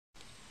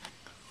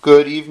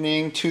Good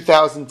evening.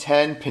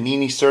 2010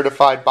 Panini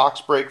Certified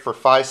Box Break for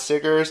Five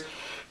Siggers.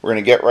 We're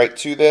going to get right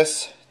to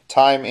this.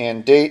 Time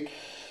and date,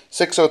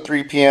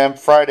 6:03 p.m.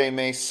 Friday,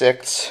 May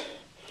 6th,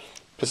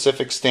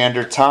 Pacific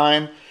Standard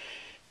Time.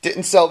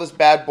 Didn't sell this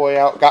bad boy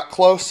out. Got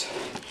close.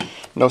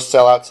 No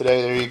sellout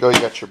today. There you go. You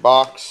got your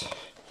box.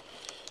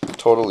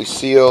 Totally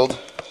sealed.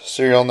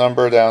 Serial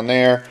number down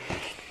there.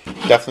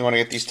 Definitely want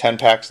to get these 10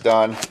 packs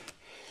done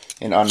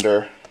in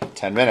under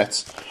 10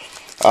 minutes.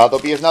 There'll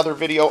be another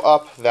video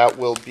up that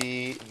will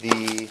be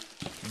the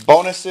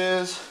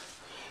bonuses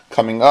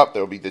coming up.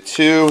 There will be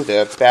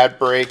the bad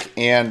break,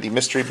 and the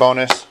mystery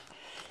bonus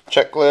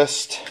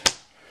checklist.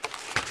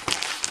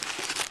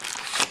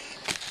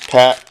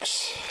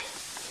 Packs,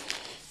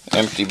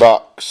 empty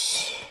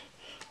box,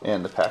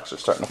 and the packs are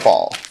starting to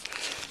fall.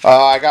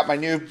 I got my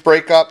new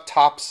breakup,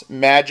 Topps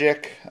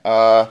Magic,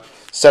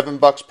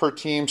 $7 per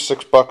team,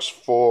 $6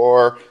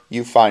 for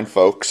you fine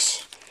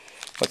folks.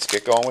 Let's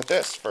get going with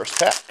this first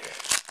pack.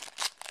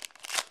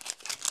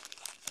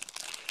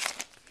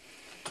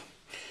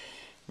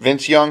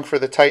 Vince Young for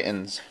the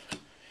Titans.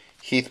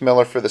 Heath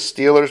Miller for the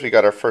Steelers. We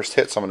got our first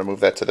hit, so I'm going to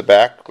move that to the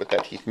back with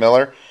that Heath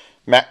Miller.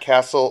 Matt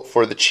Castle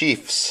for the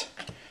Chiefs.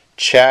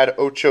 Chad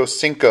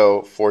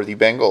Ochocinco for the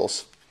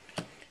Bengals.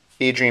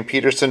 Adrian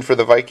Peterson for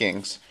the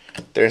Vikings.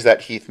 There's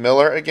that Heath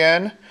Miller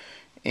again.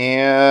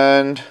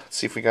 And let's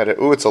see if we got it.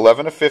 Ooh, it's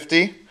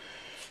 11/50.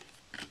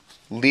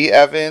 Lee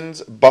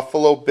Evans,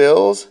 Buffalo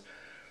Bills.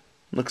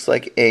 Looks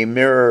like a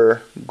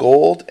mirror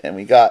gold. And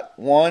we got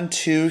 1,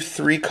 2,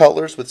 3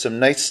 colors with some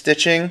nice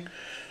stitching.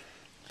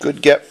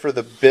 Good get for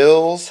the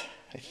Bills.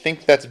 I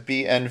think that's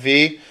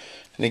BNV.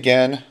 And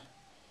again,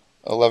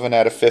 11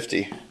 out of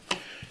 50.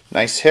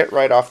 Nice hit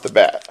right off the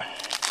bat.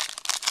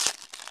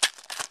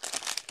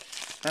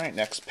 All right,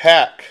 next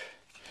pack.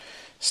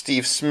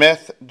 Steve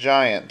Smith,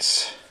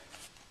 Giants.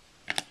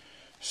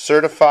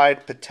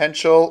 Certified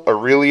Potential,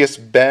 Aurelius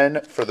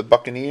Ben for the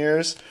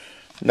Buccaneers.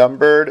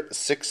 Numbered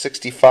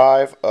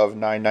 665 of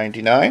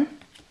 999.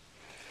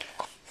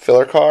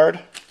 Filler card.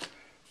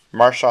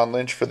 Marshawn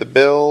Lynch for the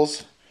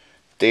Bills.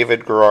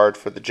 David Garrard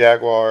for the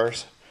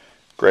Jaguars.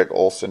 Greg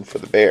Olsen for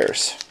the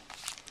Bears.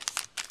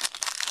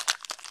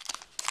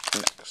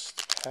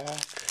 Next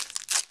pack.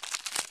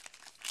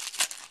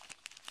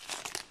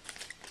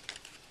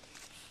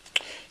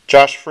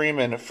 Josh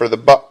Freeman for the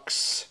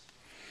Bucks.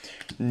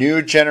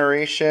 New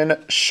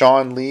Generation,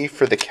 Sean Lee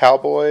for the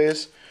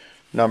Cowboys.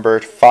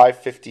 Numbered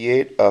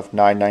 558 of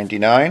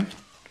 999.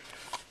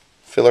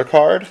 Filler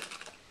card.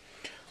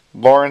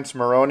 Lawrence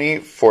Maroney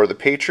for the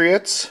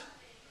Patriots.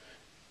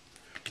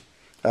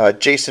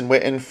 Jason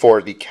Witten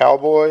for the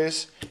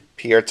Cowboys.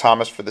 Pierre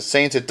Thomas for the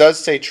Saints. It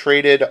does say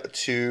traded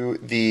to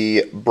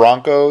the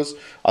Broncos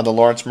on the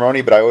Lawrence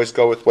Maroney, but I always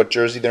go with what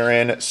jersey they're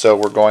in, so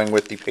we're going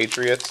with the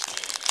Patriots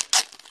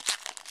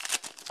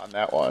on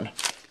that one.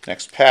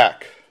 Next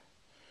pack.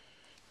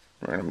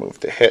 We're going to move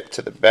the hit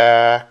to the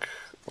back.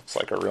 Looks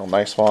like a real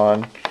nice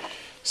one.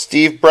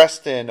 Steve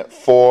Breston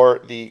for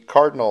the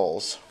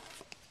Cardinals.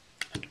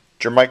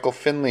 Jermichael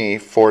Finley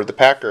for the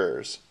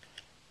Packers.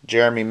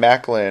 Jeremy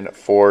Maclin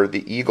for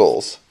the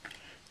Eagles.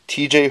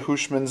 TJ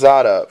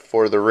Houshmandzadeh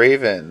for the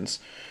Ravens.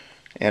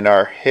 And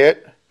our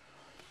hit,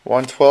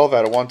 112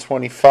 out of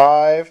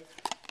 125.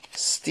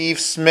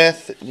 Steve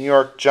Smith, New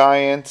York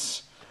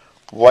Giants.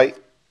 White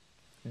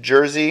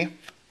jersey.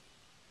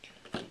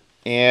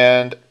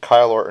 And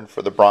Kyle Orton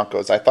for the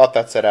Broncos. I thought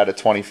that said out of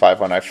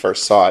 25 when I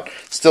first saw it.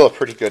 Still a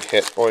pretty good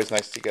hit. Always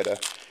nice to get a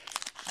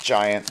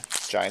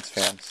Giants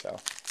fan. So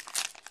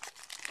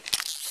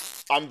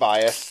I'm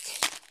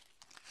biased.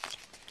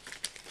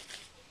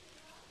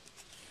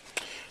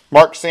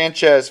 Mark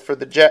Sanchez for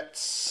the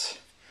Jets.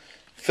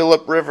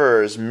 Phillip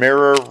Rivers,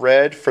 Mirror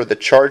Red for the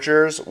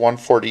Chargers.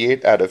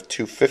 148 out of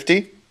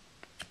 250.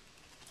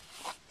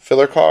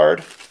 Filler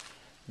card.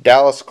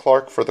 Dallas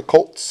Clark for the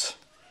Colts.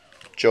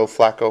 Joe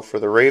Flacco for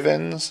the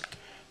Ravens.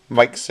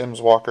 Mike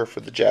Sims Walker for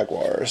the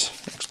Jaguars.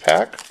 Next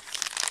pack.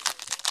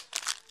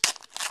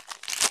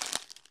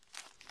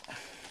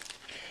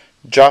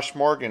 Josh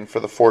Morgan for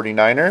the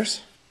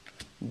 49ers.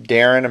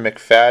 Darren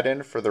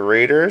McFadden for the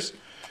Raiders.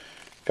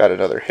 Got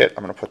another hit.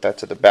 I'm going to put that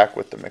to the back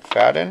with the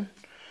McFadden.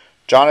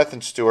 Jonathan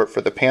Stewart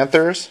for the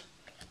Panthers.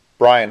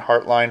 Brian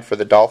Hartline for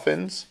the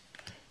Dolphins.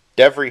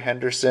 Devery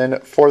Henderson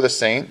for the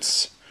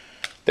Saints.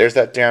 There's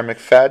that Darren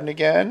McFadden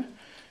again.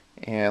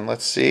 And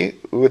let's see.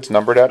 Ooh, it's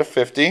numbered out of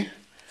 50.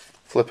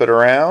 Flip it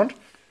around.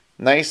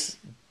 Nice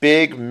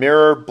big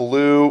mirror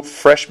blue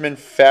freshman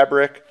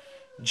fabric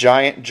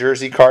giant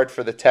jersey card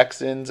for the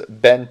Texans.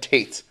 Ben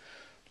Tate.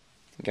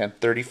 Again,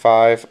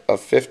 35 of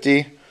 50.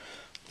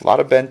 A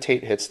lot of Ben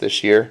Tate hits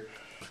this year.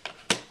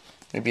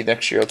 Maybe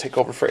next year he'll take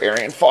over for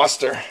Arian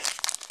Foster.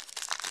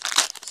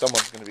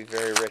 Someone's going to be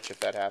very rich if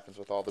that happens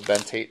with all the Ben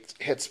Tate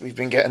hits we've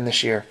been getting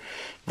this year.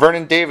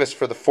 Vernon Davis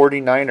for the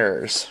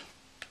 49ers.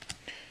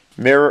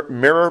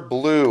 Mirror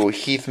Blue,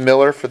 Heath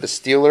Miller for the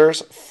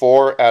Steelers,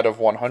 4 out of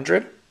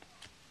 100.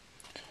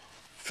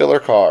 Filler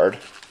card.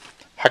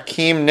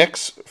 Hakeem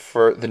Nicks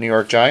for the New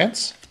York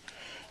Giants.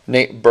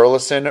 Nate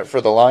Burleson for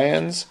the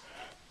Lions.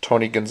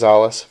 Tony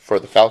Gonzalez for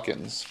the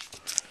Falcons.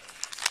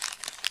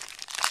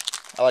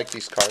 I like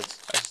these cards.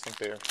 I just think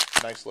they're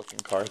nice looking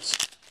cards.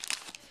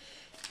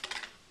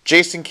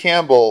 Jason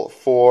Campbell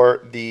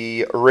for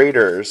the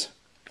Raiders.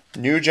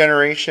 New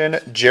Generation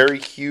Jerry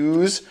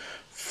Hughes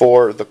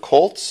for the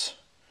Colts.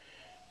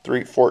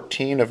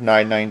 314 of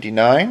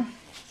 999.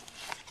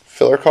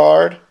 Filler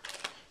card.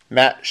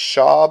 Matt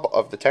Schaub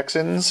of the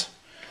Texans.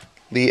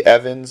 Lee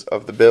Evans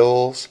of the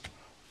Bills.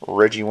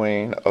 Reggie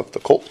Wayne of the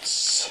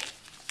Colts.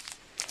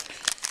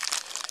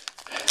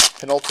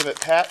 Penultimate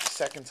pack,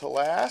 second to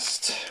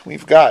last.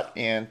 We've got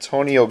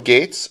Antonio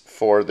Gates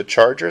for the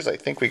Chargers. I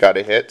think we got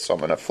a hit, so I'm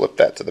going to flip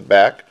that to the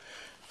back.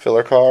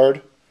 Filler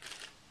card.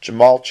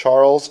 Jamal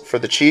Charles for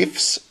the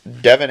Chiefs.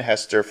 Devin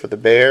Hester for the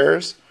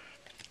Bears.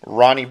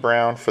 Ronnie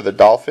Brown for the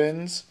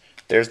Dolphins.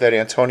 There's that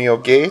Antonio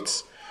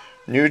Gates.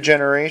 New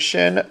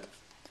Generation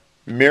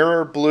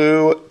Mirror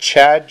Blue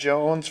Chad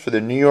Jones for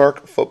the New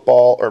York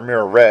Football, or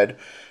Mirror Red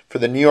for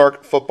the New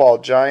York Football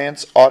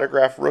Giants.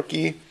 Autograph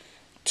rookie.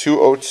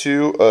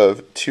 202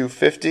 of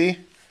 250.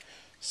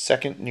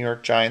 Second New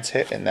York Giants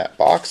hit in that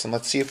box. And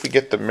let's see if we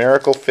get the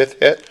miracle fifth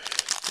hit.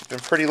 We've been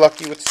pretty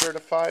lucky with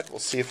certified. We'll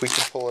see if we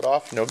can pull it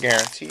off. No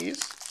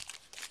guarantees.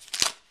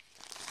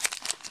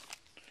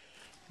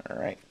 All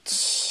right.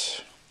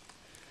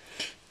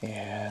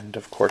 And,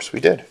 of course,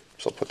 we did.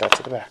 So I'll put that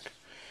to the back.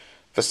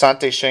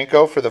 Visanthe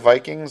Shiancoe for the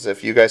Vikings.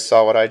 If you guys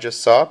saw what I just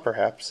saw,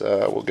 perhaps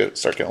we'll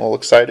start getting a little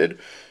excited.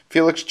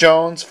 Felix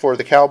Jones for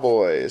the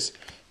Cowboys.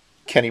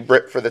 Kenny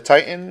Britt for the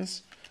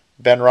Titans.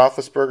 Ben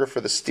Roethlisberger for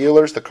the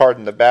Steelers. The card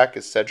in the back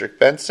is Cedric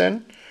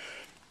Benson.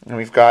 And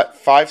we've got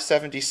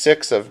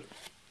 576 of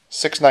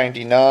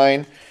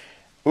 699.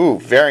 Ooh,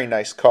 very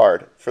nice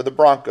card for the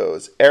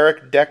Broncos.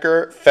 Eric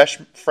Decker,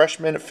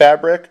 freshman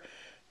fabric.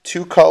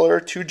 2 color,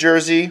 2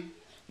 jersey,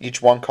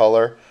 each 1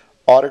 color.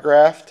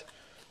 Autographed.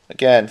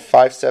 Again,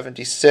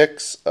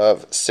 576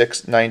 of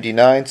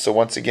 699. So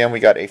once again, we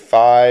got a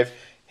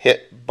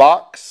 5-hit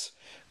box.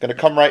 Going to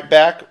come right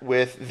back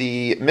with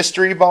the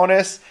mystery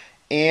bonus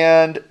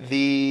and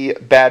the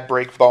bad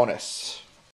break bonus.